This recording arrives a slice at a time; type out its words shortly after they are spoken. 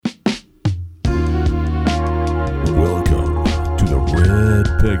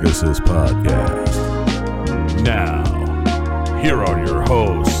Pegasus Podcast. Now, here are your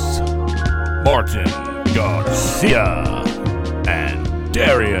hosts, Martin Garcia and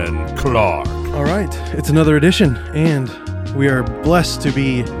Darian Clark. All right, it's another edition, and we are blessed to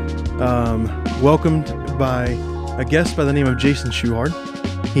be welcomed by a guest by the name of Jason Schuchard.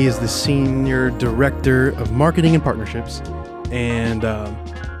 He is the Senior Director of Marketing and Partnerships, and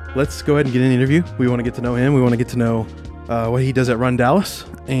let's go ahead and get in the interview. We want to get to know him. We want to get to know what he does at runDallas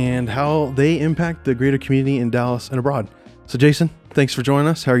and how they impact the greater community in Dallas and abroad. So, Jason, thanks for joining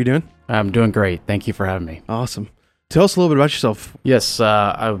us. How are you doing? I'm doing great. Thank you for having me. Awesome. Tell us a little bit about yourself. Yes,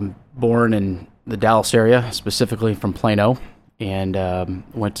 I'm born in the Dallas area, specifically from Plano, and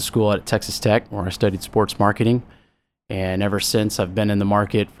went to school at Texas Tech where I studied sports marketing. And ever since, I've been in the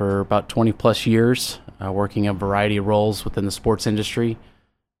market for about 20 plus years, working a variety of roles within the sports industry,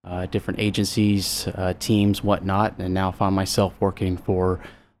 different agencies, teams, whatnot, and now find myself working for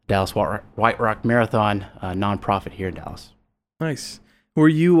Dallas White Rock Marathon, a nonprofit here in Dallas. Nice. Were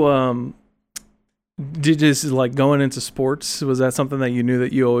you, going into sports, was that something that you knew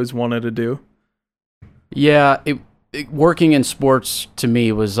that you always wanted to do? Yeah, working in sports to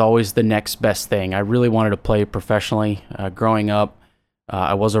me was always the next best thing. I really wanted to play professionally. Growing up,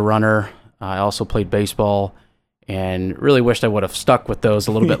 I was a runner. I also played baseball and really wished I would have stuck with those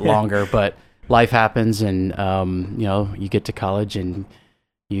a little bit longer, but life happens and, you get to college and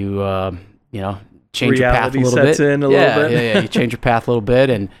you change your path a little bit. Yeah, you change your path a little bit.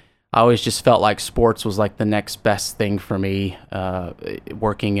 And I always just felt like sports was like the next best thing for me,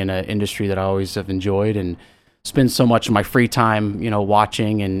 working in an industry that I always have enjoyed and spend so much of my free time,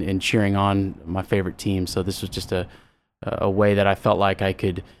 watching and cheering on my favorite team. So this was just a way that I felt like I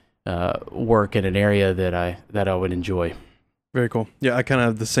could work in an area that I would enjoy. Very cool. Yeah, I kind of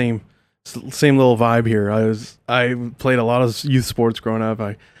have the same little vibe here. I played a lot of youth sports growing up.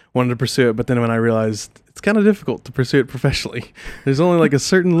 I wanted to pursue it, but then when I realized it's kind of difficult to pursue it professionally, there's only like a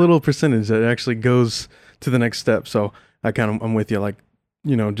certain little percentage that actually goes to the next step. So I'm with you. Like,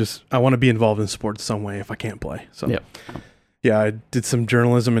 I want to be involved in sports some way if I can't play. So, yep. Yeah, I did some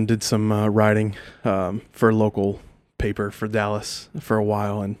journalism and did some writing for a local paper for Dallas for a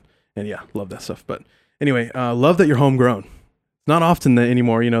while, and yeah, love that stuff. But anyway, love that you're homegrown. It's not often that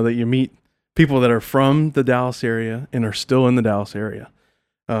anymore, that you meet people that are from the Dallas area and are still in the Dallas area.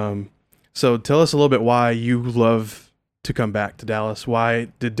 So tell us a little bit why you love to come back to Dallas. Why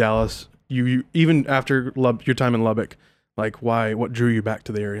did Dallas, you even after your time in Lubbock, like what drew you back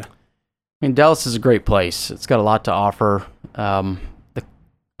to the area? I mean, Dallas is a great place. It's got a lot to offer. I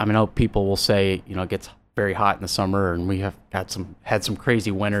know people will say, it gets very hot in the summer, and we have had some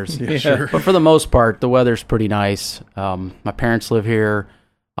crazy winters. Yeah, sure. But for the most part, the weather's pretty nice. My parents live here.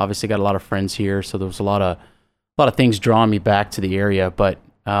 Obviously, got a lot of friends here, so there was a lot of things drawing me back to the area. But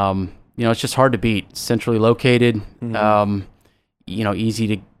it's just hard to beat. Centrally located. Mm-hmm. Easy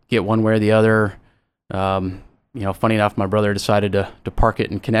to get one way or the other. Funny enough, my brother decided to park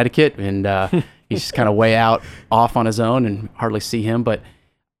it in Connecticut, and he's just kind of way off on his own and hardly see him. But,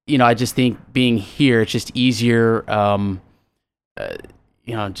 I just think being here, it's just easier,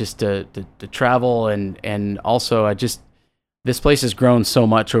 just to travel. And also this place has grown so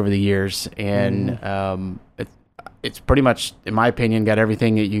much over the years, and it's pretty much, in my opinion, got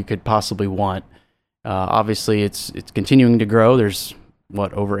everything that you could possibly want. Obviously, it's continuing to grow. There's,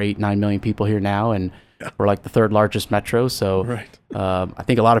 over 8-9 million people here now, and we're like the third largest metro, so right. I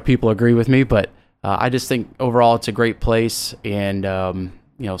think a lot of people agree with me, but I just think overall it's a great place, and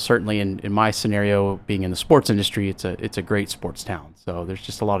certainly in my scenario, being in the sports industry, it's a great sports town. So there's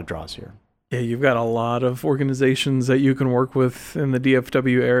just a lot of draws here. Yeah, you've got a lot of organizations that you can work with in the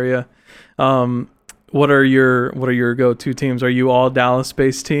DFW area. What are your go-to teams? Are you all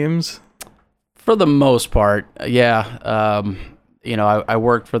Dallas-based teams? For the most part, yeah. I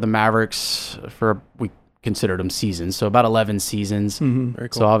worked for the Mavericks we considered them seasons, so about 11 seasons. Mm-hmm. Very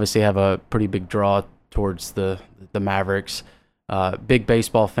cool. So obviously have a pretty big draw towards the Mavericks. Big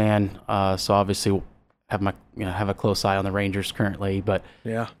baseball fan, so obviously have a close eye on the Rangers currently, but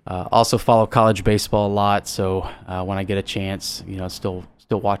yeah, also follow college baseball a lot. So when I get a chance, still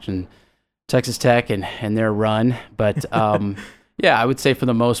watching Texas Tech and their run, but yeah, I would say for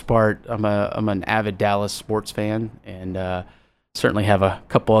the most part, I'm an avid Dallas sports fan, and certainly have a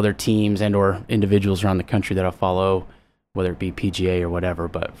couple other teams and or individuals around the country that I follow, whether it be PGA or whatever,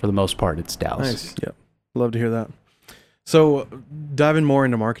 but for the most part, it's Dallas. Nice. Yeah. Love to hear that. So diving more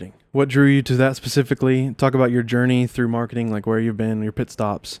into marketing, what drew you to that specifically? Talk about your journey through marketing, like where you've been, your pit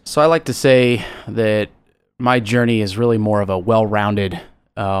stops. So I like to say that my journey is really more of a well-rounded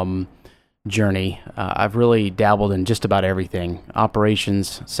journey, I've really dabbled in just about everything: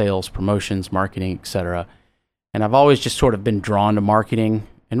 operations, sales, promotions, marketing, etc. And I've always just sort of been drawn to marketing.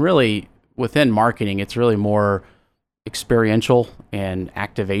 And really, within marketing, it's really more experiential and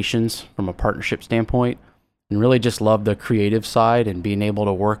activations from a partnership standpoint, and really just love the creative side and being able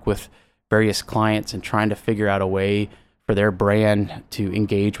to work with various clients and trying to figure out a way for their brand to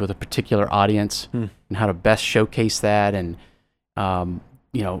engage with a particular audience and how to best showcase that. And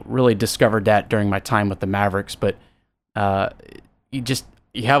really discovered that during my time with the Mavericks. But you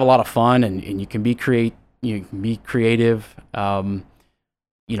have a lot of fun, and you can be creative.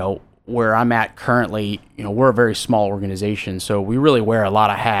 Where I'm at currently, we're a very small organization, so we really wear a lot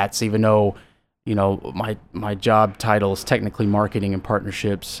of hats, even though, my job title is technically marketing and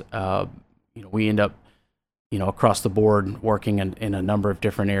partnerships. We end up, across the board working in a number of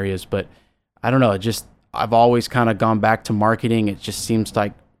different areas. But I don't know, I've always kind of gone back to marketing. It just seems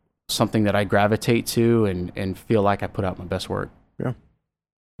like something that I gravitate to and feel like I put out my best work. Yeah.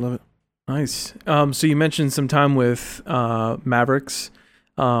 Love it. Nice. So you mentioned some time with Mavericks.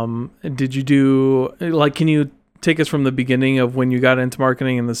 Did you do, can you take us from the beginning of when you got into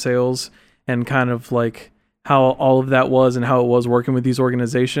marketing and the sales, and kind of like how all of that was and how it was working with these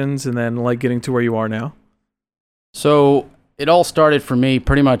organizations, and then like getting to where you are now? So it all started for me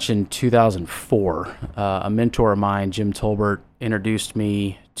pretty much in 2004. A mentor of mine, Jim Tolbert, introduced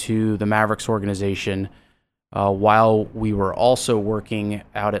me to the Mavericks organization while we were also working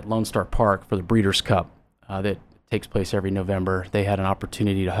out at Lone Star Park for the Breeders' Cup that takes place every November. They had an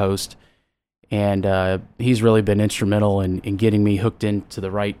opportunity to host, and he's really been instrumental in getting me hooked into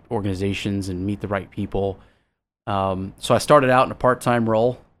the right organizations and meet the right people. So I started out in a part-time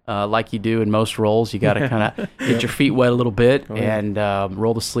role, like you do in most roles. You got to kind of get your feet wet a little bit and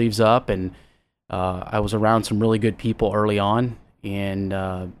roll the sleeves up. And I was around some really good people early on, and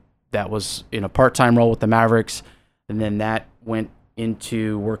that was in a part-time role with the Mavericks. And then that went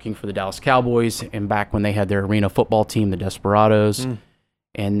into working for the Dallas Cowboys, and back when they had their arena football team, the Desperados,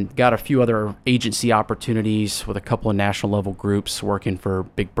 and got a few other agency opportunities with a couple of national level groups working for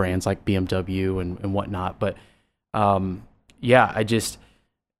big brands like BMW and whatnot. But I just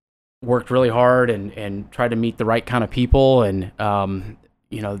worked really hard and tried to meet the right kind of people. And,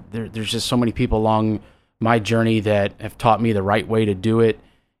 there's just so many people along my journey that have taught me the right way to do it.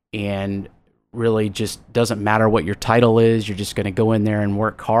 And really just doesn't matter what your title is. You're just going to go in there and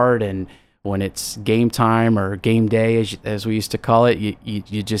work hard. And when it's game time or game day, as we used to call it,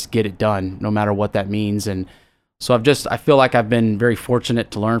 you just get it done, no matter what that means. And so I feel like I've been very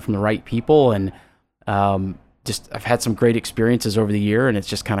fortunate to learn from the right people, and I've had some great experiences over the year, and it's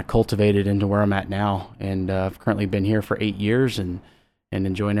just kind of cultivated into where I'm at now. And I've currently been here for 8 years and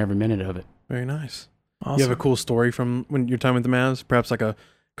enjoying every minute of it. Very nice. Awesome. You have a cool story from when your time with the Mavs, perhaps like a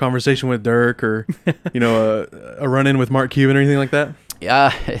conversation with Dirk, or a run-in with Mark Cuban or anything like that?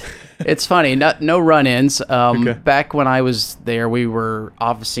 Yeah, it's funny. No run-ins. Back when I was there, we were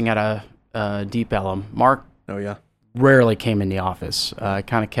officing at a Deep Ellum. Mark rarely came in the office.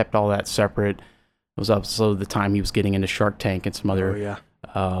 Kind of kept all that separate. It was also the time he was getting into Shark Tank and some other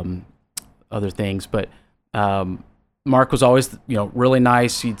other ththings. But Mark was always really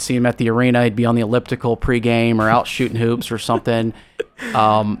nice. You'd see him at the arena. He'd be on the elliptical pregame or out shooting hoops or something.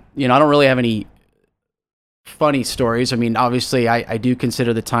 I don't really have any funny stories. I mean, obviously, I do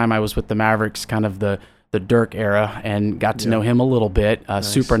consider the time I was with the Mavericks kind of the Dirk era, and got to know him a little bit. Nice.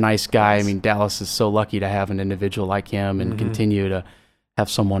 Super nice guy. Nice. I mean, Dallas is so lucky to have an individual like him and continue to have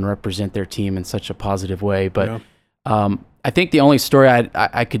someone represent their team in such a positive way. But I think the only story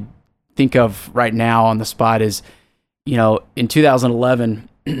I could think of right now on the spot is, in 2011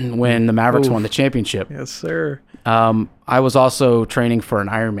 when the Mavericks won the championship. Yes, sir. I was also training for an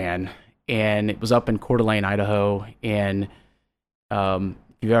Ironman, and it was up in Coeur d'Alene, Idaho. And if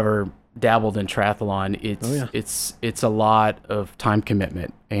you've ever dabbled in triathlon, it's a lot of time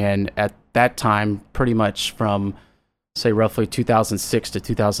commitment. And at that time, pretty much from say roughly 2006 to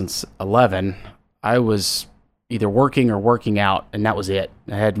 2011, I was either working or working out, and that was it.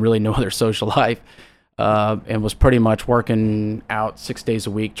 I had really no other social life, and was pretty much working out 6 days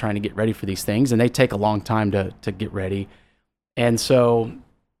a week trying to get ready for these things. And they take a long time to get ready. And so,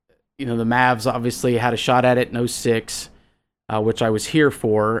 the Mavs obviously had a shot at it in 2006, which I was here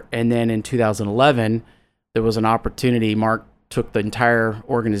for. And then in 2011, there was an opportunity. Mark took the entire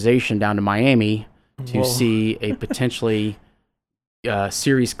organization down to Miami to see a potentially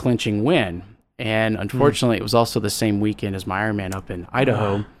series clinching win. And unfortunately, it was also the same weekend as my Ironman up in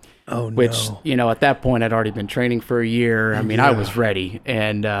Idaho. Which, at that point, I'd already been training for a year. I mean, I was ready,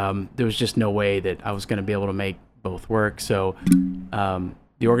 and there was just no way that I was going to be able to make both work. So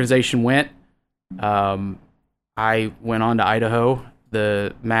the organization went, I went on to Idaho.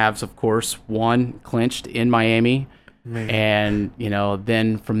 The Mavs, of course, clinched in Miami. Man. And,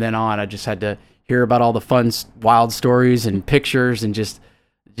 then from then on, I just had to hear about all the fun, wild stories and pictures and just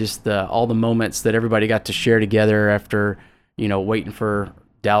all the moments that everybody got to share together after, waiting for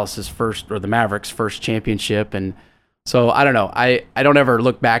Dallas's the Mavericks' first championship. And so I don't know. I don't ever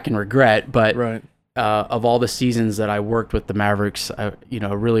look back and regret, but Right. Of all the seasons that I worked with the Mavericks, I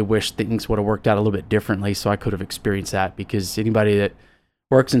really wish things would have worked out a little bit differently so I could have experienced that, because anybody that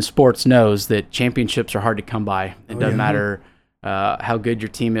works in sports knows that championships are hard to come by. It doesn't matter how good your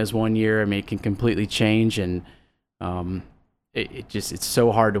team is one year. I mean, it can completely change, and it's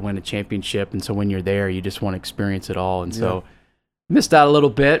so hard to win a championship. And so when you're there, you just want to experience it all. And so missed out a little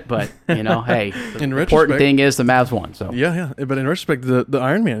bit, but hey, the important thing is the Mavs won. So yeah. But in retrospect, the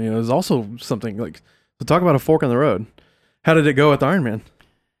Ironman, is also something like, to talk about a fork in the road. How did it go at the Ironman?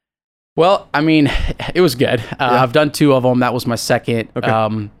 Well, I mean, it was good. I've done 2 of them. That was my second.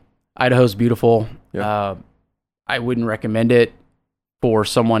 Okay. Idaho's beautiful. Yeah. I wouldn't recommend it for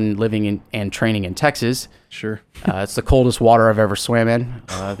someone living and training in Texas. Sure. It's the coldest water I've ever swam in.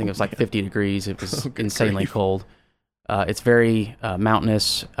 I think it was like 50 degrees. It was insanely cold. It's very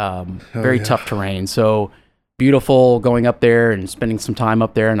mountainous, very tough terrain. So beautiful going up there and spending some time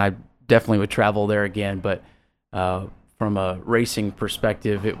up there. And I definitely would travel there again. But from a racing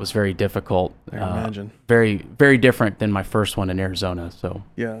perspective, it was very difficult. I can imagine. Very, very different than my first one in Arizona. So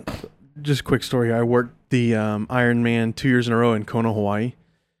yeah, just a quick story. I worked the Ironman 2 years in a row in Kona, Hawaii,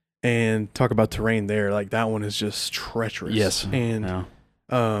 and talk about terrain there. Like, that one is just treacherous. Yes. And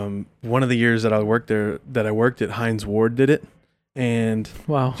one of the years that I worked at, Heinz Ward did it, and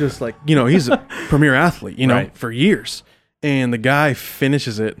wow, just like, he's a premier athlete, Right. for years, and the guy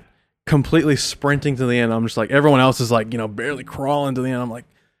finishes it completely sprinting to the end. I'm just like, everyone else is like, barely crawling to the end. I'm like,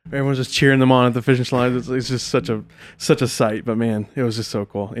 everyone's just cheering them on at the finish line. It's just such a sight. But man, it was just so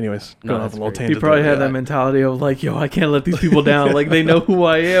cool. Anyways, going off a little tangent. You probably had that mentality of like, yo, I can't let these people down. Like, they know who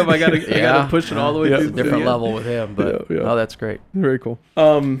I am. I gotta push it all the way through. Different level with him, but oh, that's great. Very cool.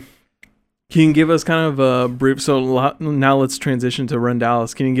 Can you give us kind of a brief? So now let's transition to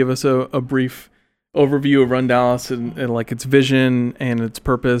runDallas. Can you give us a brief overview of runDallas and like its vision and its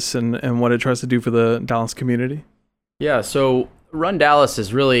purpose and what it tries to do for the Dallas community? Yeah, so runDallas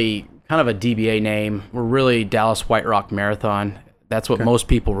is really kind of a DBA name. We're really Dallas White Rock Marathon. That's what most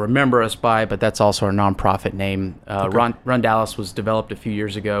people remember us by, but that's also our nonprofit name. runDallas was developed a few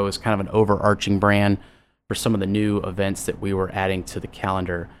years ago as kind of an overarching brand for some of the new events that we were adding to the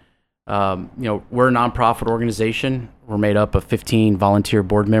calendar. We're a nonprofit organization. We're made up of 15 volunteer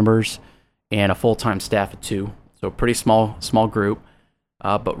board members and a full-time staff of 2. So a pretty small group.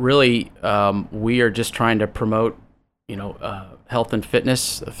 But really, we are just trying to promote, health and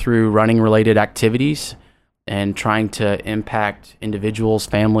fitness through running-related activities and trying to impact individuals,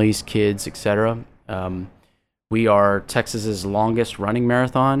 families, kids, etc. We are Texas's longest running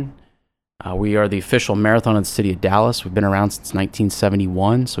marathon. We are the official marathon of the city of Dallas. We've been around since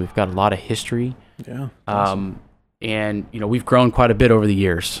 1971, so we've got a lot of history. Yeah. Awesome. And, we've grown quite a bit over the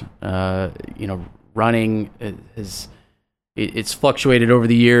years. Running it's fluctuated over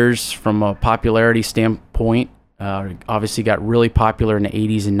the years from a popularity standpoint. Obviously got really popular in the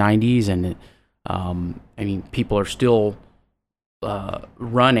 80s and 90s. And, people are still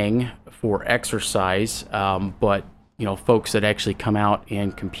running for exercise. But, folks that actually come out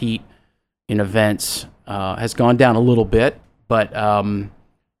and compete in events has gone down a little bit. But,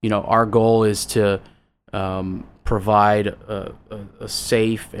 our goal is to provide a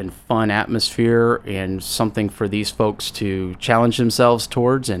safe and fun atmosphere and something for these folks to challenge themselves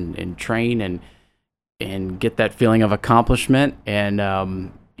towards and train and get that feeling of accomplishment.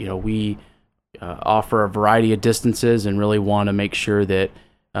 And, we offer a variety of distances and really want to make sure that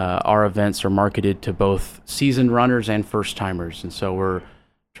our events are marketed to both seasoned runners and first timers. And so we're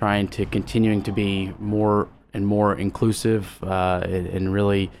trying to continuing to be more and more inclusive and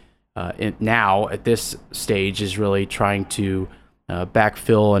really now at this stage is really trying to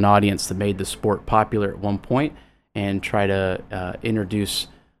backfill an audience that made the sport popular at one point and try to introduce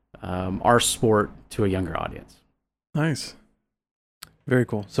our sport to a younger audience. Nice. Very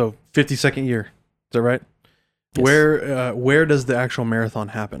cool. So 52nd year. Is that right? Yes. Where does the actual marathon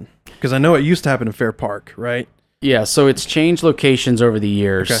happen? Because I know it used to happen in Fair Park, right? Yeah, so it's changed locations over the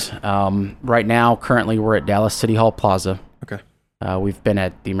years. Okay. Right now, currently, we're at Dallas City Hall Plaza. Okay. We've been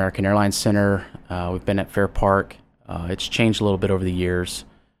at the American Airlines Center. We've been at Fair Park. It's changed a little bit over the years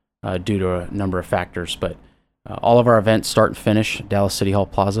due to a number of factors. But all of our events start and finish at Dallas City Hall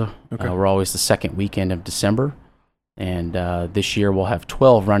Plaza. Okay. We're always the second weekend of December. And this year we'll have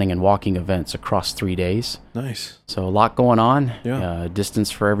 12 running and walking events across 3 days. Nice. So a lot going on. Yeah.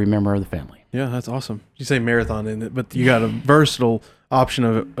 Distance for every member of the family. Yeah, that's awesome. You say marathon in it, but you got a versatile option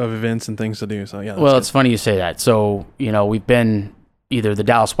of events and things to do. So yeah. Well, it's funny you say that. So, we've been either the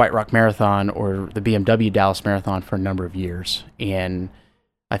Dallas White Rock Marathon or the BMW Dallas Marathon for a number of years. And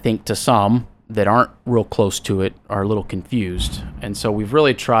I think to some that aren't real close to it are a little confused. And so we've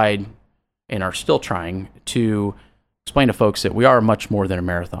really tried and are still trying to explain to folks that we are much more than a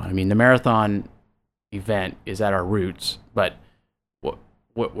marathon. I mean, the marathon event is at our roots, but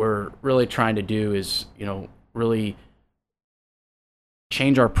what we're really trying to do is, really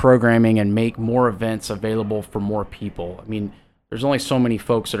change our programming and make more events available for more people. I mean, there's only so many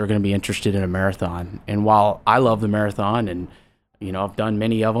folks that are going to be interested in a marathon. And while I love the marathon and, I've done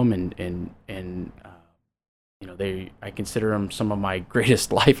many of them and I consider them some of my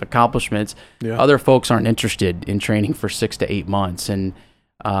greatest life accomplishments. Yeah. Other folks aren't interested in training for 6 to 8 months. And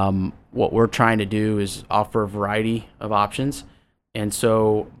what we're trying to do is offer a variety of options. And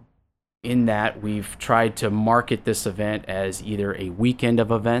so in that, we've tried to market this event as either a weekend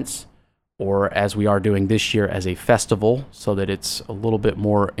of events or, as we are doing this year, as a festival, so that it's a little bit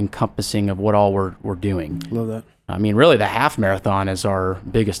more encompassing of what all we're doing. Love that. I mean, really, the half marathon is our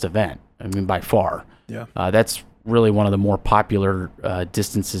biggest event. I mean, by far. Yeah. That's really one of the more popular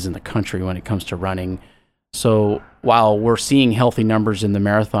distances in the country when it comes to running. So while we're seeing healthy numbers in the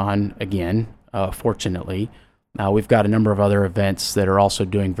marathon again, fortunately, we've got a number of other events that are also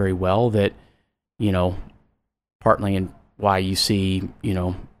doing very well that, partly in why you see,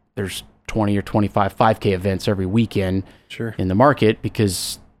 there's 20 or 25 5K events every weekend in the market,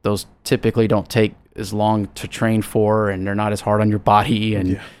 because those typically don't take as long to train for and they're not as hard on your body.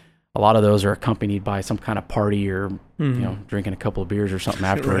 And a lot of those are accompanied by some kind of party or, drinking a couple of beers or something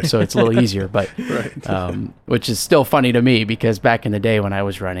afterwards. So it's a little easier, but, which is still funny to me, because back in the day when I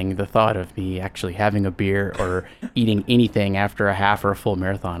was running, the thought of me actually having a beer or eating anything after a half or a full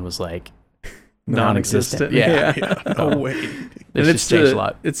marathon was like non-existent. Yeah. No way. It's changed a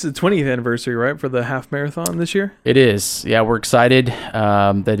lot. It's the 20th anniversary, right, for the half marathon this year? It is. Yeah, we're excited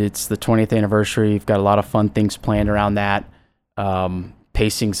that it's the 20th anniversary. We've got a lot of fun things planned around that.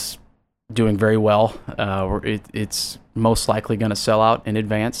 Pacing's doing very well. It's most likely going to sell out in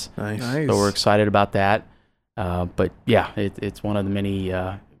advance. Nice. So we're excited about that. But yeah, it's one of the many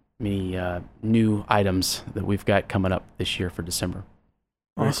new items that we've got coming up this year for December.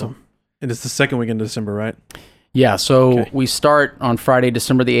 Awesome. And it's the second weekend of December, right? Yeah, so we start on Friday,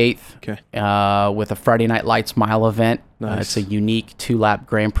 December the 8th, with a Friday Night Lights Mile event. Nice. It's a unique 2-lap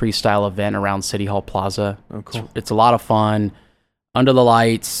Grand Prix style event around City Hall Plaza. Oh, cool. It's a lot of fun. Under the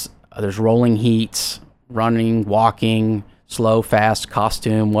lights, there's rolling heats, running, walking, slow, fast,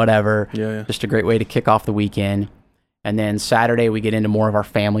 costume, whatever. Yeah. Just a great way to kick off the weekend. And then Saturday, we get into more of our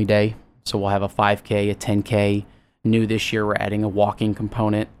family day. So we'll have a 5K, a 10K. New this year, we're adding a walking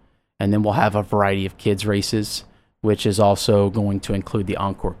component. And then we'll have a variety of kids races, which is also going to include the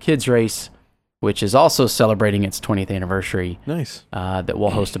Encore Kids Race, which is also celebrating its 20th anniversary. Nice. That we'll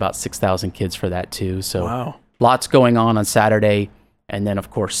host about 6,000 kids for that too. So wow. Lots going on Saturday. And then,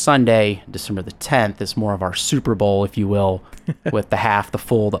 of course, Sunday, December the 10th, is more of our Super Bowl, if you will, with the half, the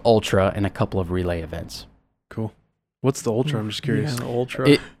full, the ultra, and a couple of relay events. Cool. What's the ultra? I'm just curious. Yeah, the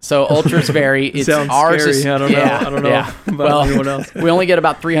ultra. So ultras vary. It sounds ours scary. Is, I don't know about anyone else. We only get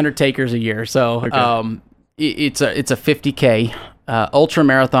about 300 takers a year. So it's a 50K. Ultra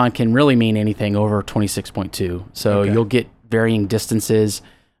marathon can really mean anything over 26.2. So you'll get varying distances.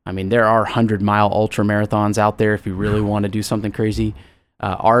 I mean, there are 100-mile ultra marathons out there if you really want to do something crazy.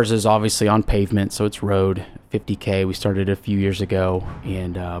 Ours is obviously on pavement, so it's road, 50K. We started a few years ago,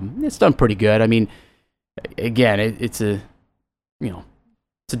 and it's done pretty good. I mean, again, it's a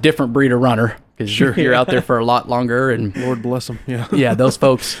different breed of runner, because you're out there for a lot longer. And Lord bless them. Yeah. Yeah, those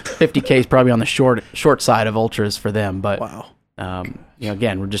folks, 50K is probably on the short side of ultras for them. But wow.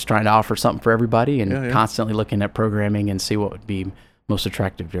 Again, we're just trying to offer something for everybody, and constantly looking at programming and see what would be most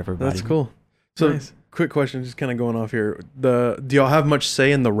attractive to everybody. That's cool. So, nice. Quick question, just kind of going off here. Do y'all have much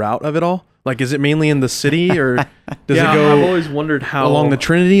say in the route of it all? Like, is it mainly in the city, or does it go? I've always wondered how along the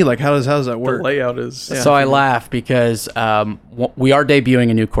Trinity. Like, how does that work? The layout is. Yeah. So I laugh because we are debuting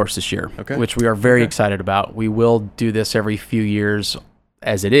a new course this year, which we are very excited about. We will do this every few years,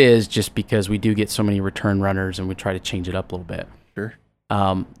 as it is, just because we do get so many return runners, and we try to change it up a little bit. Sure.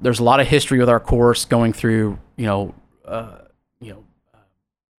 There's a lot of history with our course, going through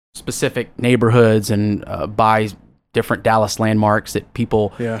specific neighborhoods and by different Dallas landmarks that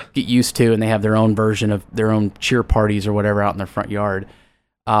people get used to, and they have their own version of their own cheer parties or whatever out in their front yard.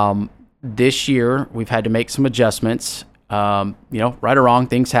 this year we've had to make some adjustments. Right or wrong,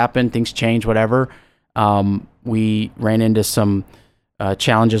 things happen, things change, whatever. We ran into some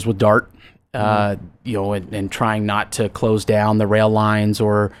challenges with DART, and trying not to close down the rail lines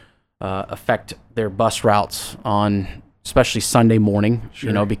or affect their bus routes on especially Sunday morning,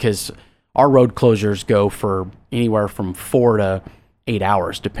 because our road closures go for anywhere from 4 to 8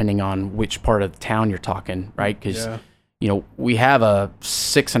 hours, depending on which part of the town you're talking, right? Because, we have a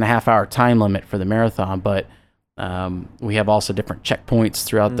 6.5 hour time limit for the marathon, but we have also different checkpoints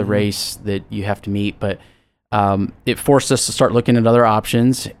throughout the race that you have to meet. But it forced us to start looking at other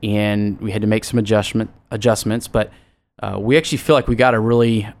options, and we had to make some adjustments. But we actually feel like we got a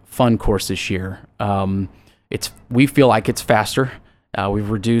really fun course this year. We feel like it's faster. We've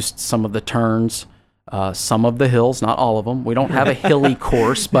reduced some of the turns, some of the hills, not all of them. We don't have a hilly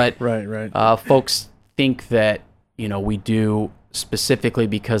course, but right. Folks think that we do specifically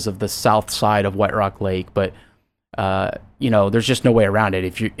because of the south side of White Rock Lake, but there's just no way around it.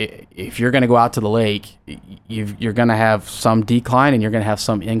 If you're going to go out to the lake, you're going to have some decline and you're going to have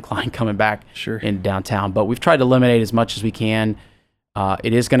some incline coming back in downtown. But we've tried to eliminate as much as we can.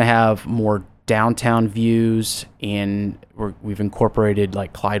 It is going to have more downtown views, and we've incorporated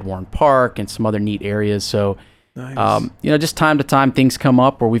like Clyde Warren Park and some other neat areas. So, nice. Just time to time things come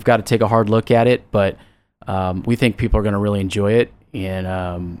up where we've got to take a hard look at it, but we think people are going to really enjoy it.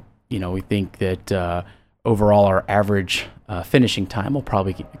 And, we think that overall our average finishing time will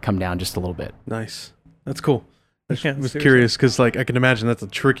probably come down just a little bit. Nice. That's cool. I was seriously. curious because, I can imagine that's a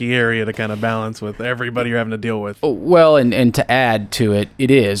tricky area to kind of balance with everybody you're having to deal with. Oh, well, and to add to it, it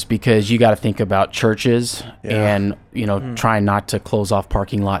is because you got to think about churches and, trying not to close off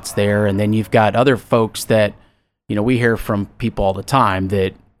parking lots there. And then you've got other folks that, we hear from people all the time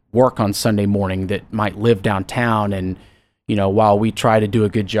that work on Sunday morning that might live downtown. And, while we try to do a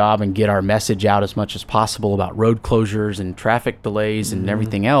good job and get our message out as much as possible about road closures and traffic delays and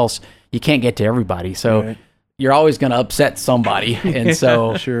everything else, you can't get to everybody. So you're always going to upset somebody. And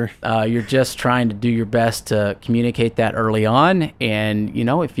so you're just trying to do your best to communicate that early on. And,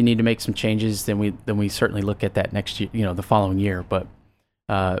 if you need to make some changes, then we certainly look at that next year, the following year. But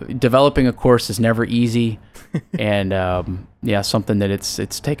developing a course is never easy. And something that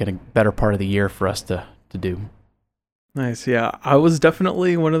it's taken a better part of the year for us to do. Nice. Yeah. I was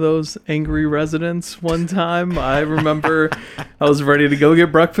definitely one of those angry residents one time. I remember I was ready to go get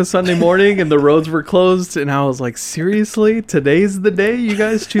breakfast Sunday morning and the roads were closed. And I was like, seriously, today's the day you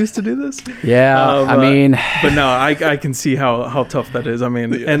guys choose to do this? Yeah. But no, I can see how tough that is.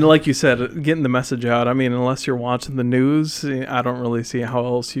 And like you said, getting the message out, unless you're watching the news, I don't really see how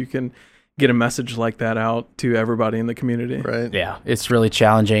else you can get a message like that out to everybody in the community. Right. Yeah, it's really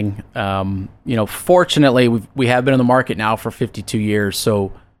challenging. Fortunately, we have been in the market now for 52 years,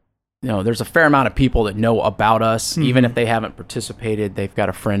 so there's a fair amount of people that know about us, even if they haven't participated. They've got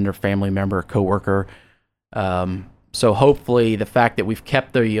a friend or family member or coworker. So hopefully, the fact that we've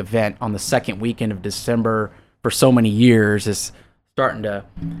kept the event on the second weekend of December for so many years is starting to,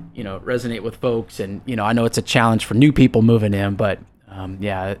 resonate with folks. And I know it's a challenge for new people moving in, but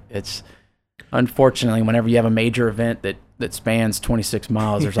it's. Unfortunately, whenever you have a major event that spans 26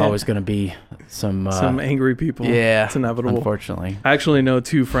 miles, there's always going to be some angry people. Yeah, it's inevitable. Unfortunately, I actually know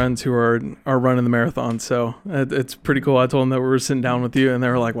 2 friends who are running the marathon, so it's pretty cool. I told them that we were sitting down with you, and they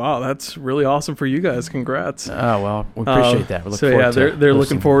were like, "Wow, that's really awesome for you guys! Congrats!" Oh well, we appreciate that. They're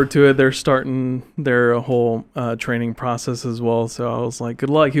looking forward to it. They're starting their whole training process as well. So I was like, "Good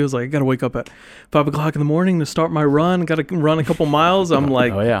luck." He was like, "I got to wake up at 5 o'clock in the morning to start my run. Got to run a couple miles." I'm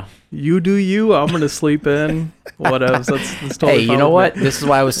like, "Oh yeah." You do you. I'm going to sleep in. Whatever. That's totally hey, fine you know what? me. This is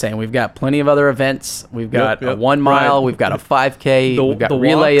why I was saying we've got plenty of other events. We've got a 1 mile. Right. We've got a 5K. We've got the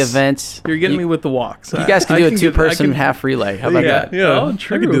relay walks. events. You're getting me with the walks. You guys can do a 2-person half relay. How about that? Yeah. Oh,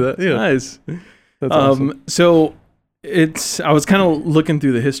 true. I can do that. Yeah. Nice. That's awesome. So I was kind of looking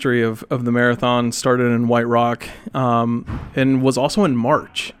through the history of the marathon. Started in White Rock, and was also in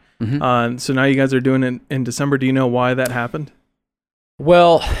March. So now you guys are doing it in December. Do you know why that happened?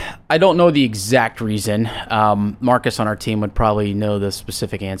 Well, I don't know the exact reason. Marcus on our team would probably know the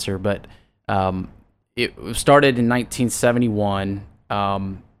specific answer, but it started in 1971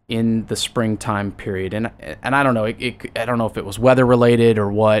 in the springtime period, and I don't know. I don't know if it was weather related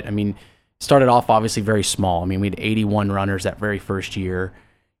or what. It started off obviously very small. We had 81 runners that very first year,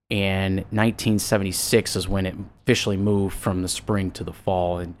 and 1976 is when it officially moved from the spring to the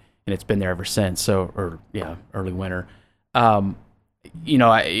fall, and it's been there ever since. Early winter.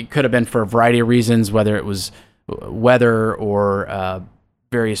 It could have been for a variety of reasons, whether it was weather or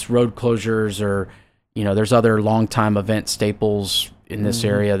various road closures or, there's other long-time event staples in this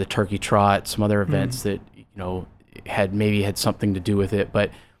area, the Turkey Trot, some other events that, had something to do with it.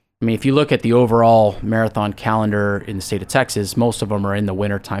 But I mean, if you look at the overall marathon calendar in the state of Texas, most of them are in the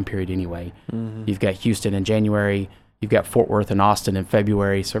winter time period anyway. You've got Houston in January, you've got Fort Worth and Austin in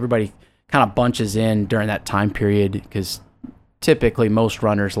February. So everybody kind of bunches in during that time period because typically most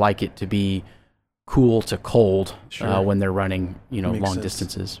runners like it to be cool to cold when they're running, long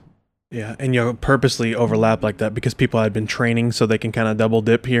distances. Yeah, and you'll purposely overlap like that because people had been training so they can kind of double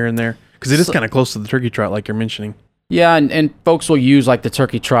dip here and there because it is kind of close to the Turkey Trot like you're mentioning. Yeah, and folks will use like the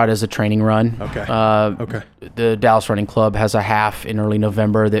Turkey Trot as a training run. Okay. The Dallas Running Club has a half in early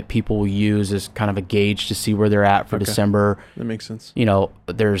November that people will use as kind of a gauge to see where they're at for December. That makes sense.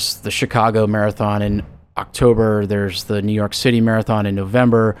 There's the Chicago Marathon in October. There's the New York City Marathon in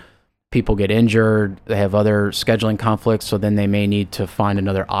November. People get injured. They have other scheduling conflicts, so then they may need to find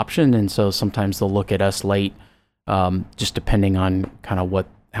another option. And so sometimes they'll look at us late, just depending on kind of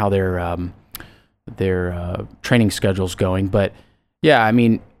how their training schedule's going. But yeah, I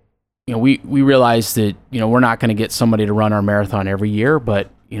mean, we realize that, we're not going to get somebody to run our marathon every year, but,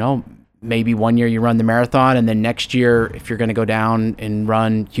 maybe one year you run the marathon and then next year, if you're going to go down and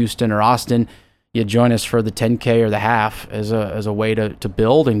run Houston or Austin, you join us for the 10K or the half as a way to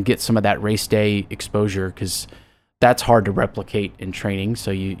build and get some of that race day exposure because that's hard to replicate in training.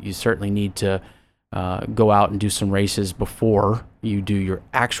 So you certainly need to go out and do some races before you do your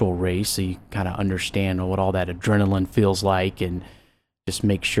actual race so you kind of understand what all that adrenaline feels like and just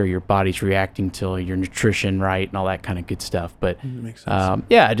make sure your body's reacting to your nutrition right and all that kind of good stuff. But makes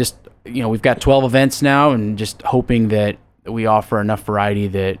sense. We've got 12 events now and just hoping that we offer enough variety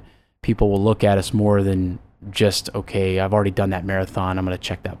that people will look at us more than just, okay, I've already done that marathon, I'm going to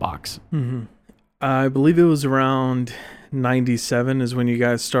check that box. I believe it was around 97 is when you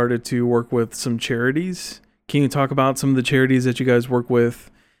guys started to work with some charities. Can you talk about some of the charities that you guys work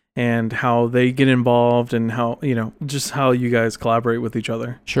with and how they get involved and how, just how you guys collaborate with each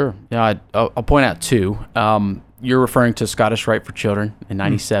other? Sure. Yeah, I'll point out two. You're referring to Scottish Rite for Children in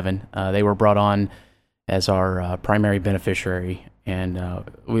 97. They were brought on as our primary beneficiary. And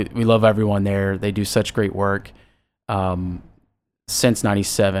we love everyone there. They do such great work. Since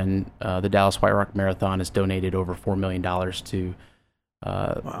 97, the Dallas White Rock Marathon has donated over $4 million to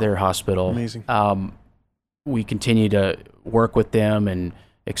their hospital. Amazing. We continue to work with them and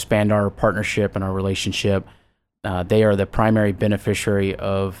expand our partnership and our relationship. They are the primary beneficiary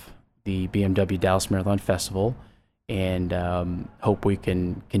of the BMW Dallas Marathon Festival and hope we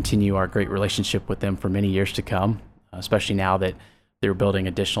can continue our great relationship with them for many years to come, especially now that they're building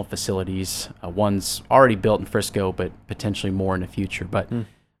additional facilities. One's already built in Frisco, but potentially more in the future. But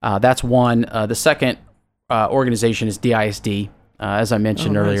that's one. The second organization is DISD. As I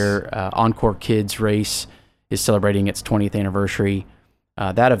mentioned earlier, Encore Kids Race is celebrating its 20th anniversary.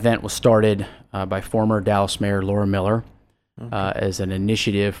 That event was started by former Dallas Mayor Laura Miller as an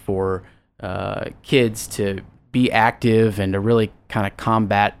initiative for kids to be active and to really kind of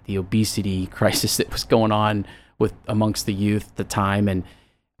combat the obesity crisis that was going on amongst the youth at the time.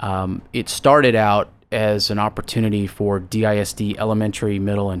 And it started out as an opportunity for DISD elementary,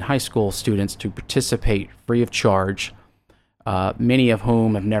 middle, and high school students to participate free of charge, many of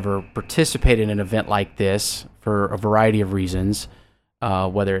whom have never participated in an event like this for a variety of reasons,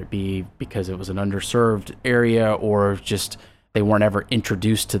 whether it be because it was an underserved area or just they weren't ever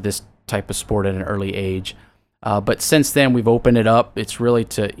introduced to this type of sport at an early age. But since then, we've opened it up. It's really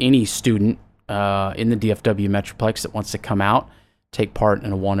to any student in the DFW Metroplex that wants to come out, take part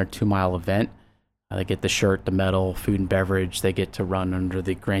in a 1 or 2 mile event. They get the shirt, the medal, food and beverage. They get to run under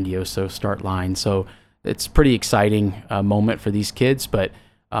the Grandioso start line. So it's a pretty exciting moment for these kids, but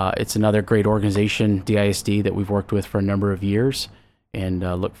it's another great organization, DISD, that we've worked with for a number of years and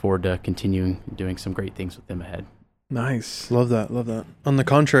look forward to continuing doing some great things with them ahead. Nice. Love that. On the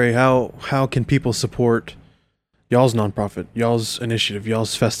contrary, how can people support y'all's nonprofit, y'all's initiative,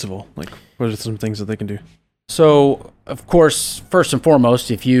 y'all's festival? Like, what are some things that they can do? So, of course, first and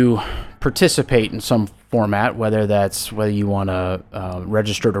foremost, if you participate in some format, whether you want to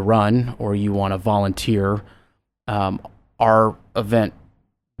register to run or you want to volunteer, our event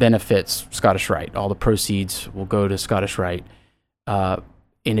benefits Scottish Rite. All the proceeds will go to Scottish Rite.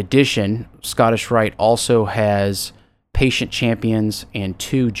 In addition, Scottish Rite also has patient champions and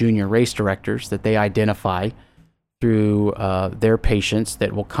 2 junior race directors that they identify through their patients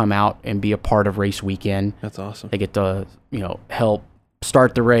that will come out and be a part of race weekend. That's awesome. They get to, help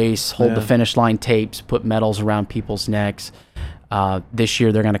start the race, hold the finish line tapes, put medals around people's necks. This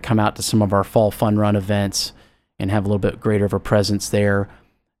year, they're going to come out to some of our fall fun run events and have a little bit greater of a presence there.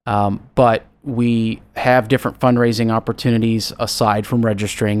 But we have different fundraising opportunities aside from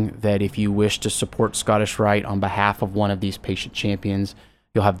registering, that if you wish to support Scottish Rite on behalf of one of these patient champions,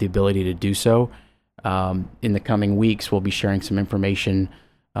 you'll have the ability to do so. In the coming weeks, we'll be sharing some information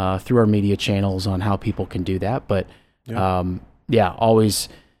through our media channels on how people can do that. But always,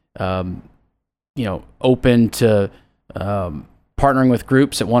 open to partnering with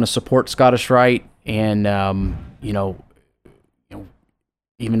groups that want to support Scottish Rite, and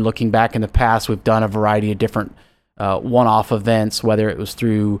even looking back in the past, we've done a variety of different one-off events, whether it was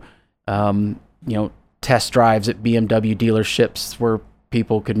through test drives at BMW dealerships where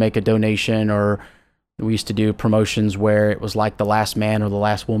people could make a donation, or we used to do promotions where it was like the last man or the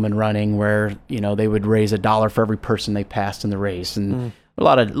last woman running, where they would raise $1 for every person they passed in the race, and a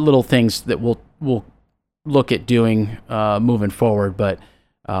lot of little things that we'll look at doing moving forward. But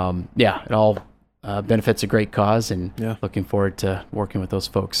it all benefits a great cause, and looking forward to working with those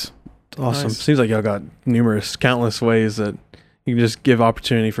folks. Awesome. Nice. Seems like y'all got countless ways that you can just give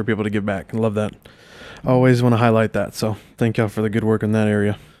opportunity for people to give back. I love that. Always want to highlight that. So thank y'all for the good work in that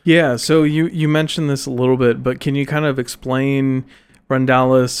area. Yeah. So you mentioned this a little bit, but can you kind of explain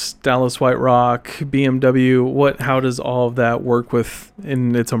runDallas, Dallas White Rock, BMW? How does all of that work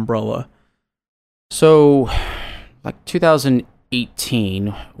in its umbrella? So, like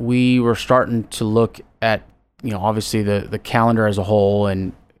 2018, we were starting to look at, obviously the calendar as a whole,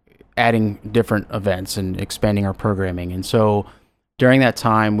 and adding different events and expanding our programming. And so during that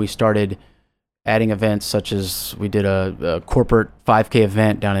time, we started adding events such as we did a corporate 5K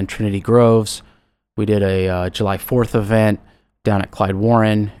event down in Trinity Groves. We did a July 4th event down at Clyde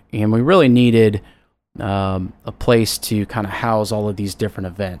Warren, and we really needed a place to kind of house all of these different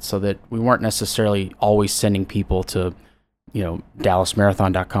events, so that we weren't necessarily always sending people to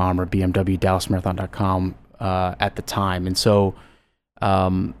DallasMarathon.com or BMWDallasMarathon.com at the time. And so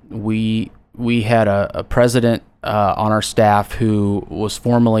we had a president on our staff who was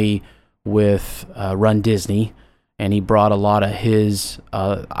formerly with Run Disney, and he brought a lot of his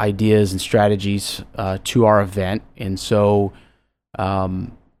ideas and strategies to our event. And so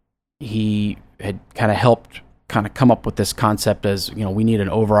he had kind of helped come up with this concept as, we need an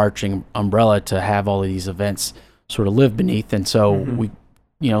overarching umbrella to have all of these events sort of live beneath. And so we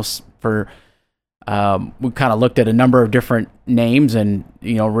kind of looked at a number of different names, and,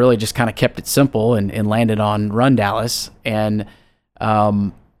 really just kind of kept it simple and landed on runDallas. And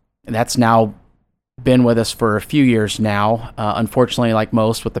that's now been with us for a few years now. Unfortunately, like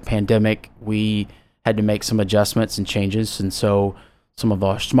most with the pandemic, we had to make some adjustments and changes. And so some of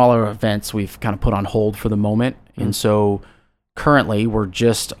our smaller events we've kind of put on hold for the moment. And so currently we're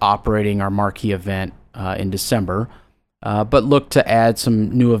just operating our marquee event in December, but look to add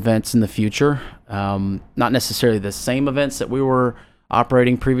some new events in the future. Not necessarily the same events that we were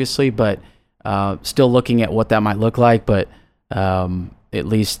operating previously, but still looking at what that might look like. But at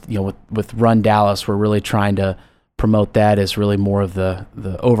least, with runDallas, we're really trying to promote that as really more of the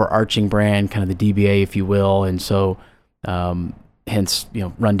overarching brand, kind of the DBA, if you will. And so hence,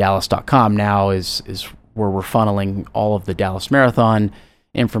 runDallas.com now is where we're funneling all of the Dallas Marathon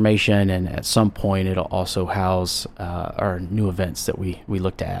information, and at some point it'll also house our new events that we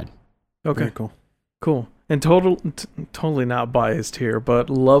look to add. Okay, very cool. And totally not biased here, but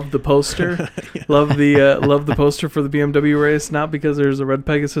love the poster. Love the poster for the BMW race. Not because there's a red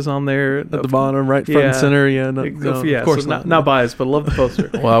Pegasus on there at the bottom, right front and center. Of course, so not biased, but love the poster.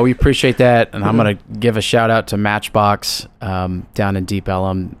 Well, we appreciate that, and I'm gonna give a shout out to Matchbox down in Deep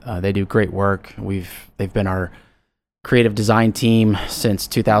Ellum. They do great work. They've been our creative design team since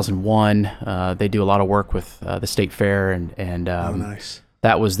 2001. They do a lot of work with the State Fair, and nice.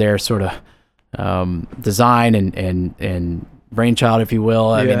 That was their sort of design and brainchild, if you will.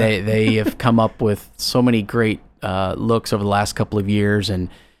 I mean, they have come up with so many great looks over the last couple of years, and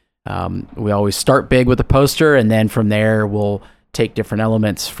we always start big with the poster, and then from there we'll take different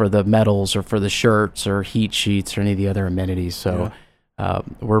elements for the medals or for the shirts or heat sheets or any of the other amenities. So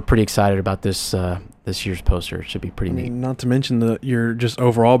we're pretty excited about this year's poster. It should be pretty neat. Not to mention your just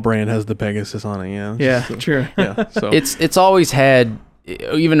overall brand has the Pegasus on it. Yeah, true. Yeah, so it's always had,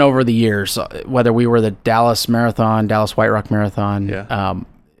 even over the years, whether we were the Dallas Marathon, Dallas White Rock Marathon,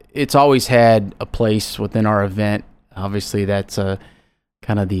 it's always had a place within our event. Obviously, that's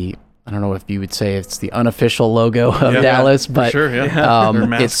kind of I don't know if you would say it's the unofficial logo of Dallas, but sure,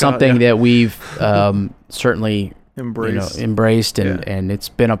 mascot, it's something that we've certainly embraced, and it's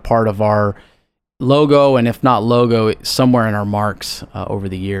been a part of our logo, and if not logo, somewhere in our marks over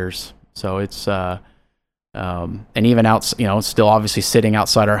the years. So it's and even out, still obviously sitting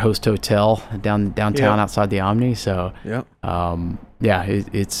outside our host hotel downtown outside the Omni. So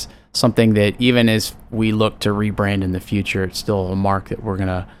it's something that even as we look to rebrand in the future, it's still a mark that we're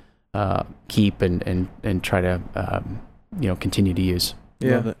going to keep and try to continue to use.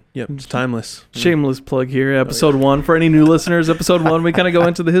 Yeah. Love it. Yep. It's timeless. Shameless plug here. Episode 1 for any new listeners. Episode 1, we kind of go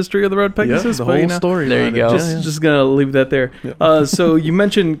into the history of the Red Pegasus. The whole story. There you go. Just gonna leave that there. Yep. So you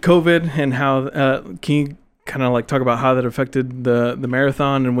mentioned COVID and how can you kind of like talk about how that affected the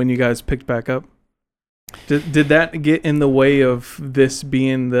marathon and when you guys picked back up? Did that get in the way of this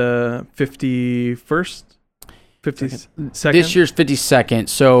being the 51st? 52nd? This year's 52nd.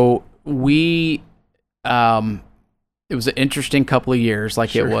 So we it was an interesting couple of years,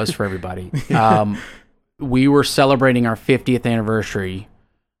 like it was for everybody. We were celebrating our 50th anniversary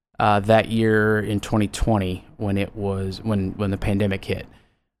that year in 2020 when the pandemic hit.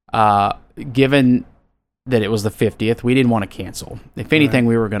 Given that it was the 50th, we didn't want to cancel. If anything,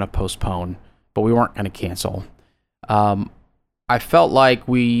 we were going to postpone, but we weren't going to cancel. I felt like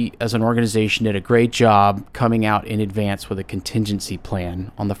we, as an organization, did a great job coming out in advance with a contingency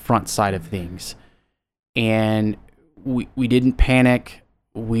plan on the front side of things. And we didn't panic.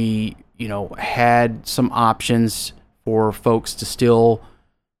 We, had some options for folks to still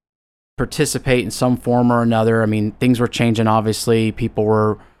participate in some form or another. I mean, things were changing, obviously. People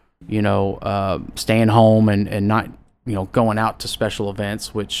were, staying home and not, going out to special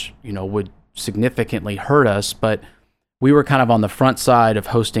events, which, would significantly hurt us. But we were kind of on the front side of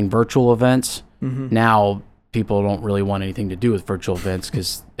hosting virtual events. Mm-hmm. Now, people don't really want anything to do with virtual events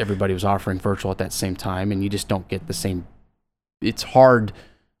because everybody was offering virtual at that same time, and you just don't get the same. It's hard.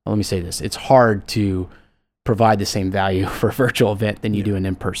 Well, let me say this: it's hard to provide the same value for a virtual event than you do an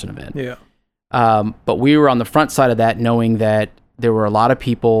in-person event. Yeah. But we were on the front side of that, knowing that there were a lot of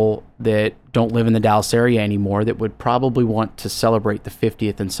people that don't live in the Dallas area anymore that would probably want to celebrate the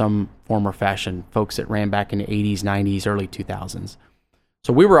 50th in some form or fashion. Folks that ran back in the 80s, 90s, early 2000s.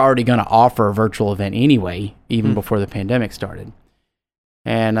 So we were already going to offer a virtual event anyway, even before the pandemic started.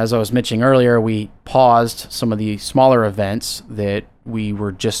 And as I was mentioning earlier, we paused some of the smaller events that we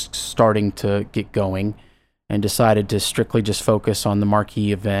were just starting to get going and decided to strictly just focus on the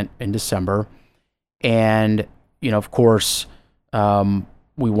marquee event in December. And, of course,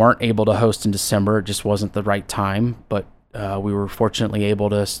 we weren't able to host in December. It just wasn't the right time. But we were fortunately able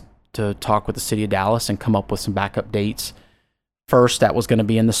to talk with the city of Dallas and come up with some backup dates. First, that was going to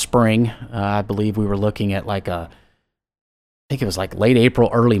be in the spring. I believe we were looking at I think it was like late April,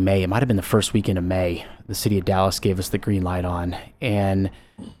 early May. It might have been the first weekend of May. The city of Dallas gave us the green light on. And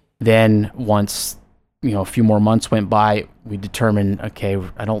then once, a few more months went by, we determined, okay,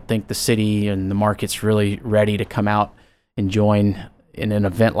 I don't think the city and the market's really ready to come out and join in an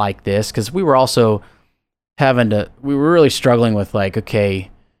event like this. Because we were also we were really struggling with okay,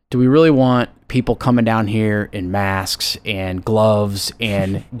 do we really want people coming down here in masks and gloves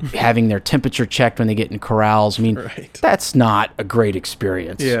and having their temperature checked when they get in corrals? I mean, That's not a great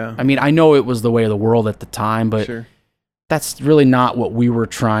experience. Yeah. I mean, I know it was the way of the world at the time, but that's really not what we were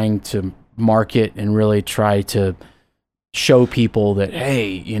trying to market and really try to show people that,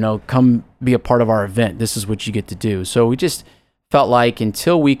 hey, come be a part of our event. This is what you get to do. So we just felt like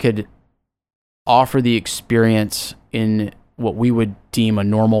until we could offer the experience in what we would deem a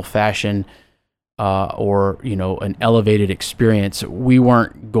normal fashion or an elevated experience, we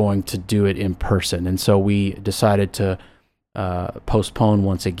weren't going to do it in person. And so we decided to postpone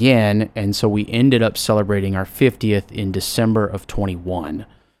once again. And so we ended up celebrating our 50th in December of 21.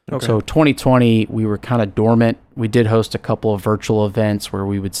 Okay. So 2020, we were kind of dormant. We did host a couple of virtual events where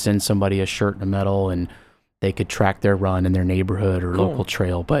we would send somebody a shirt and a medal and they could track their run in their neighborhood or local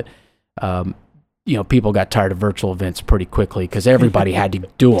trail. But people got tired of virtual events pretty quickly because everybody had to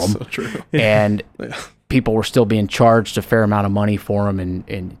do them. So true. And people were still being charged a fair amount of money for them,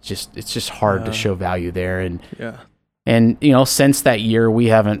 and it's just hard to show value there. And since that year, we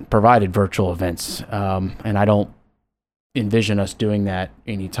haven't provided virtual events, and I don't envision us doing that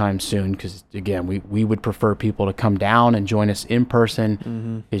anytime soon because, again, we would prefer people to come down and join us in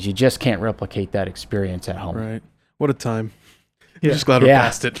person because you just can't replicate that experience at home. Right. What a time. I'm just glad we're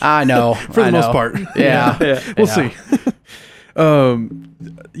past it. I know. For the most part. Yeah. We'll see.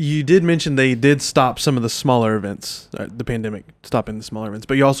 You did mention they did stop some of the smaller events, the pandemic stopping the smaller events,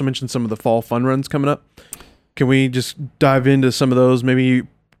 but you also mentioned some of the fall fun runs coming up. Can we just dive into some of those? Maybe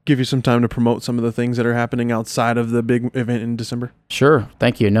give you some time to promote some of the things that are happening outside of the big event in December? Sure.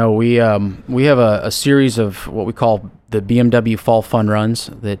 Thank you. No, we have a series of what we call the BMW Fall Fun Runs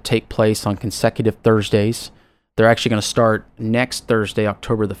that take place on consecutive Thursdays. They're actually going to start next Thursday,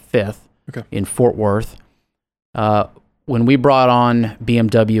 October the 5th, in Fort Worth. When we brought on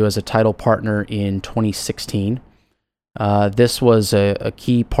BMW as a title partner in 2016, This was a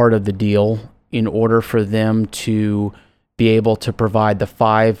key part of the deal in order for them to be able to provide the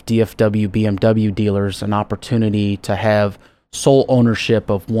 5 DFW BMW dealers an opportunity to have sole ownership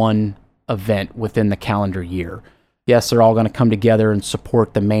of one event within the calendar year. Yes, they're all going to come together and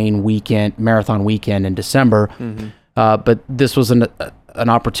support the main weekend, marathon weekend in December, but this was an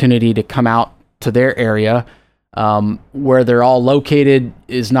opportunity to come out to their area. Where they're all located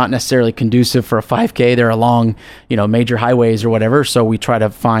is not necessarily conducive for a 5K. They're along, major highways or whatever. So we try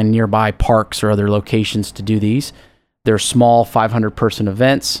to find nearby parks or other locations to do these. They're small 500-person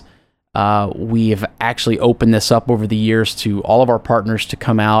events. We have actually opened this up over the years to all of our partners to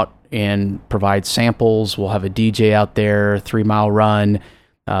come out and provide samples. We'll have a DJ out there, 3-mile run,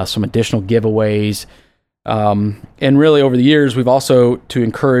 some additional giveaways. And really over the years, we've also, to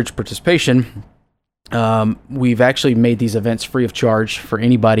encourage participation, we've actually made these events free of charge for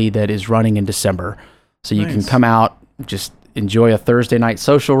anybody that is running in December. So you can come out, just enjoy a Thursday night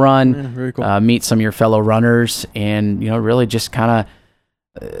social run, very cool. Meet some of your fellow runners, and really just kind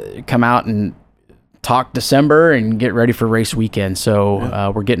of come out and talk December and get ready for race weekend.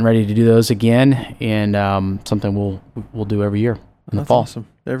 So we're getting ready to do those again, and something we'll do every year in the fall. Awesome.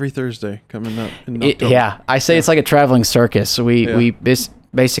 Every Thursday coming up in October. I say it's like a traveling circus. We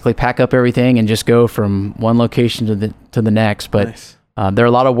basically pack up everything and just go from one location to the next. But nice. They're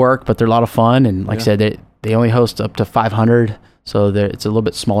a lot of work, but they're a lot of fun. And like I said, they only host up to 500, so it's a little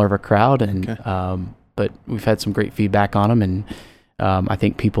bit smaller of a crowd. And but we've had some great feedback on them, and I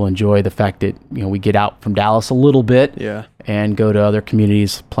think people enjoy the fact that we get out from Dallas a little bit, and go to other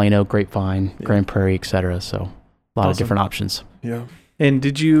communities, Plano, Grapevine, Grand Prairie, etc. So a lot of different options. Yeah. And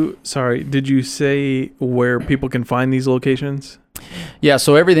did you say where people can find these locations? Yeah,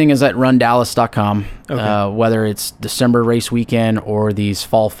 so everything is at runDallas.com, Okay. Whether it's December race weekend or these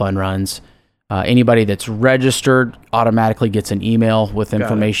fall fun runs. Anybody that's registered automatically gets an email with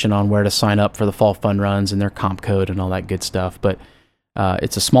information on where to sign up for the fall fun runs and their comp code and all that good stuff. But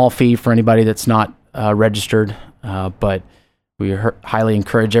it's a small fee for anybody that's not registered, but we highly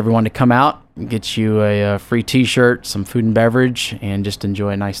encourage everyone to come out and get you a free T-shirt, some food and beverage, and just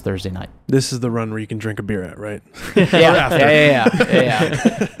enjoy a nice Thursday night. This is the run where you can drink a beer at, right? Yeah.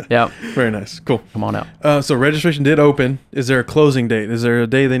 Yep. Very nice. Cool. Come on out. So registration did open. Is there a closing date? Is there a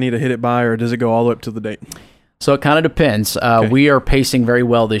day they need to hit it by, or does it go all the way up to the date? So it kind of depends. We are pacing very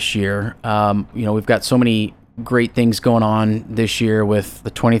well this year. We've got so many great things going on this year with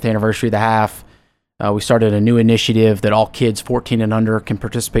the 20th anniversary of the half. We started a new initiative that all kids 14 and under can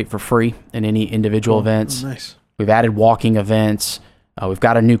participate for free in any individual events. Oh, nice. We've added walking events. We've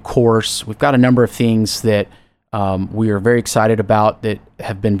got a new course. We've got a number of things that we are very excited about that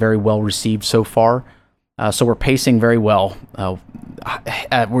have been very well received so far. So we're pacing very well.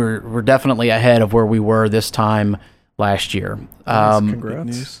 We're definitely ahead of where we were this time last year.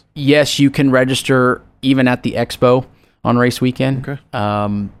 Congrats. Yes, you can register even at the expo on race weekend.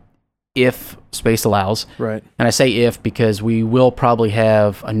 Okay. If space allows. Right. And I say if because we will probably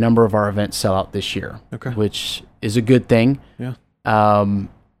have a number of our events sell out this year, which is a good thing. Yeah.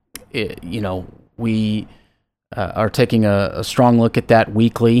 We are taking a strong look at that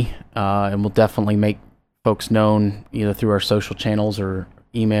weekly, and we'll definitely make folks known either through our social channels or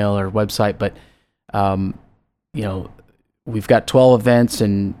email or website. But, we've got 12 events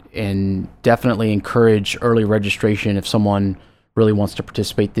and definitely encourage early registration if someone really wants to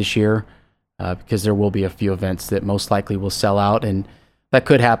participate this year, because there will be a few events that most likely will sell out, and that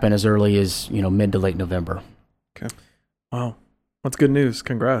could happen as early as mid to late November. Okay. Wow, that's good news.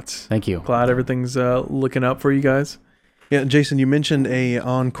 Congrats. Thank you. Glad everything's looking up for you guys. Yeah, Jason, you mentioned a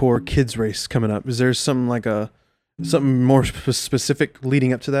encore kids race coming up. Is there something more specific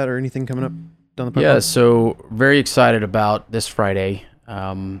leading up to that, or anything coming up down the pipeline? Yeah, so very excited about this Friday.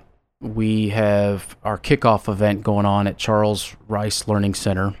 We have our kickoff event going on at Charles Rice Learning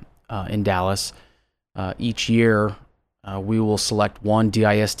Center in Dallas. Each year, we will select one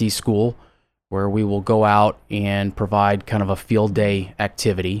DISD school where we will go out and provide kind of a field day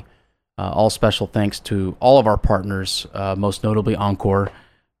activity. All special thanks to all of our partners, most notably Encore,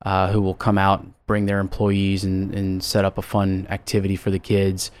 who will come out, bring their employees, and set up a fun activity for the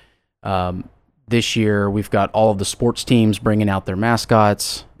kids. This year, we've got all of the sports teams bringing out their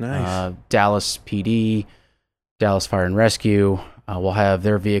mascots. Nice. Dallas PD, Dallas Fire and Rescue will have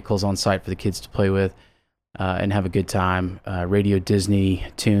their vehicles on site for the kids to play with and have a good time. Radio Disney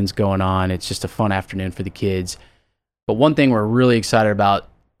tunes going on. It's just a fun afternoon for the kids. But one thing we're really excited about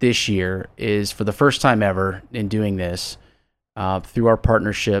this year is, for the first time ever in doing this, through our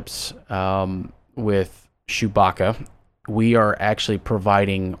partnerships with Chewbacca, we are actually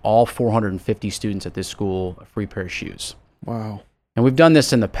providing all 450 students at this school a free pair of shoes. Wow. And we've done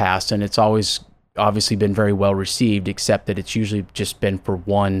this in the past, and it's always obviously been very well received, except that it's usually just been for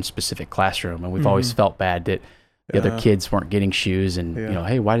one specific classroom. And we've always felt bad that the other kids weren't getting shoes, and,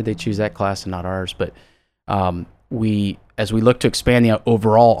 hey, why did they choose that class and not ours? But as we look to expand the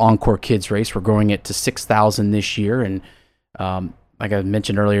overall Encore Kids race, we're growing it to 6,000 this year. And like I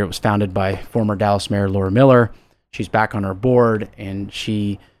mentioned earlier, it was founded by former Dallas Mayor Laura Miller. She's back on our board, and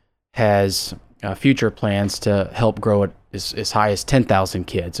she has future plans to help grow it as high as 10,000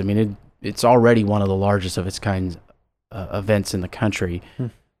 kids. I mean, it's already one of the largest of its kind events in the country.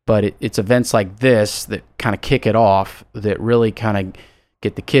 But it's events like this that kind of kick it off, that really kind of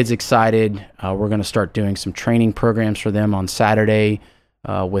get the kids excited. We're going to start doing some training programs for them on Saturday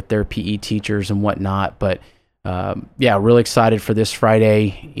with their PE teachers and whatnot. But really excited for this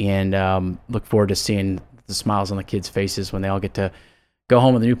Friday, and look forward to seeing the smiles on the kids' faces when they all get to go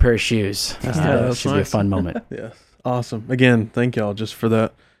home with a new pair of shoes. That should be a fun moment. Yes. Awesome. Again, thank y'all just for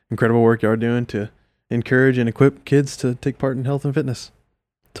that incredible work y'all are doing to encourage and equip kids to take part in health and fitness.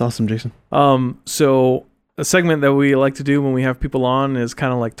 It's awesome, Jason. So a segment that we like to do when we have people on is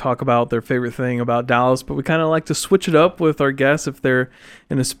kind of like talk about their favorite thing about Dallas, but we kind of like to switch it up with our guests if they're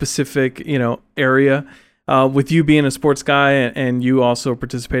in a specific, area. With you being a sports guy and you also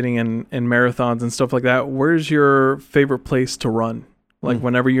participating in marathons and stuff like that, where's your favorite place to run? Like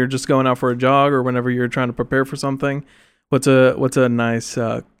whenever you're just going out for a jog or whenever you're trying to prepare for something, what's a nice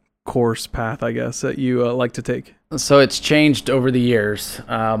course path, I guess, that you like to take? So it's changed over the years.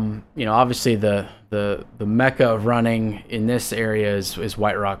 Obviously the mecca of running in this area is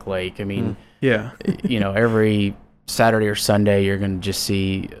White Rock Lake. I mean, every Saturday or Sunday, you're going to just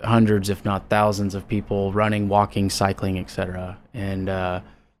see hundreds, if not thousands, of people running, walking, cycling, etc. And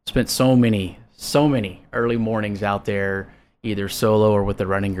spent so many early mornings out there, either solo or with the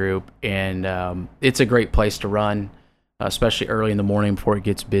running group. And it's a great place to run, especially early in the morning before it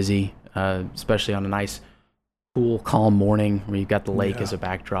gets busy, especially on a nice, cool, calm morning where you've got the lake as a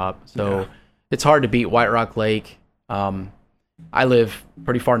backdrop. So it's hard to beat White Rock Lake. I live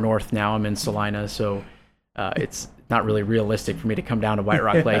pretty far north now. I'm in Salina, so it's not really realistic for me to come down to White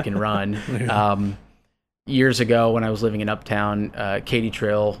Rock Lake and run. Years ago when I was living in Uptown, Katy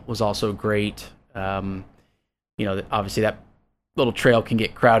Trail was also great. Obviously that little trail can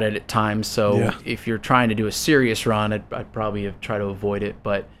get crowded at times, so if you're trying to do a serious run, I'd probably try to avoid it.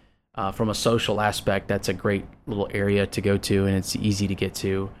 But from a social aspect, that's a great little area to go to, and it's easy to get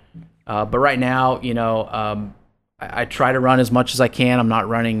to. But right now, I try to run as much as I can. I'm not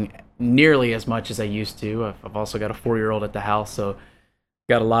running nearly as much as I used to. I've also got a 4-year-old at the house, so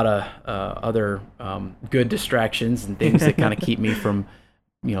got a lot of other good distractions and things that kind of keep me from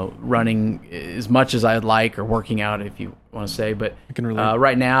running as much as I'd like, or working out, if you want to say. But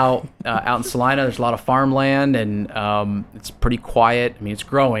right now out in Salina, there's a lot of farmland, and it's pretty quiet. I mean, it's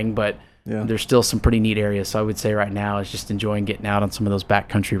growing, but there's still some pretty neat areas. So I would say right now is just enjoying getting out on some of those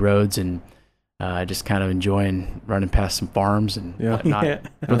backcountry roads, and just kind of enjoying running past some farms and whatnot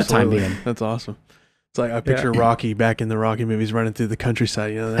for the time being. That's awesome. It's like I picture Rocky back in the Rocky movies running through the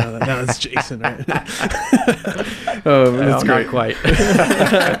countryside. Now it's Jason, right? That's great. Not quite.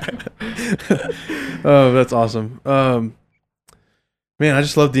 Oh, that's awesome. Man, I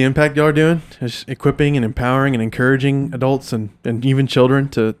just love the impact y'all are doing, just equipping and empowering and encouraging adults and even children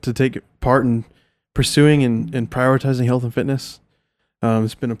to take part in pursuing and prioritizing health and fitness.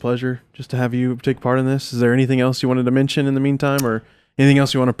 It's been a pleasure just to have you take part in this. Is there anything else you wanted to mention in the meantime, or anything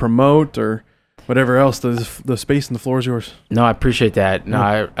else you want to promote, or whatever else? The space and the floor is yours. No, I appreciate that.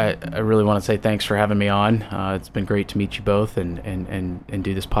 No, I really want to say thanks for having me on. It's been great to meet you both and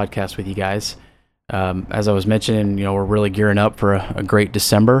do this podcast with you guys. As I was mentioning, we're really gearing up for a great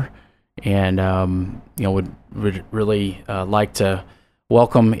December, and would really like to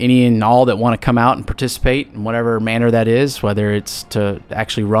welcome any and all that want to come out and participate in whatever manner that is, whether it's to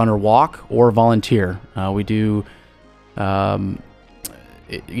actually run or walk or volunteer. We do, our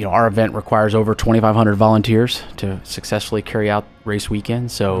event requires over 2,500 volunteers to successfully carry out race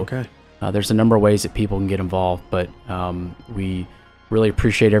weekend. So there's a number of ways that people can get involved, but we really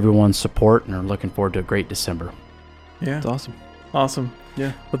appreciate everyone's support and are looking forward to a great December. Yeah, it's awesome. Awesome.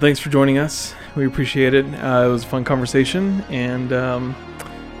 Yeah. Well, thanks for joining us. We appreciate it. It was a fun conversation, and I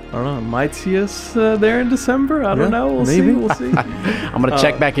don't know, might see us there in December. I don't know. We'll see. I'm going to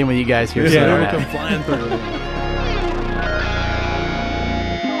check back in with you guys here soon. We'll come flying through.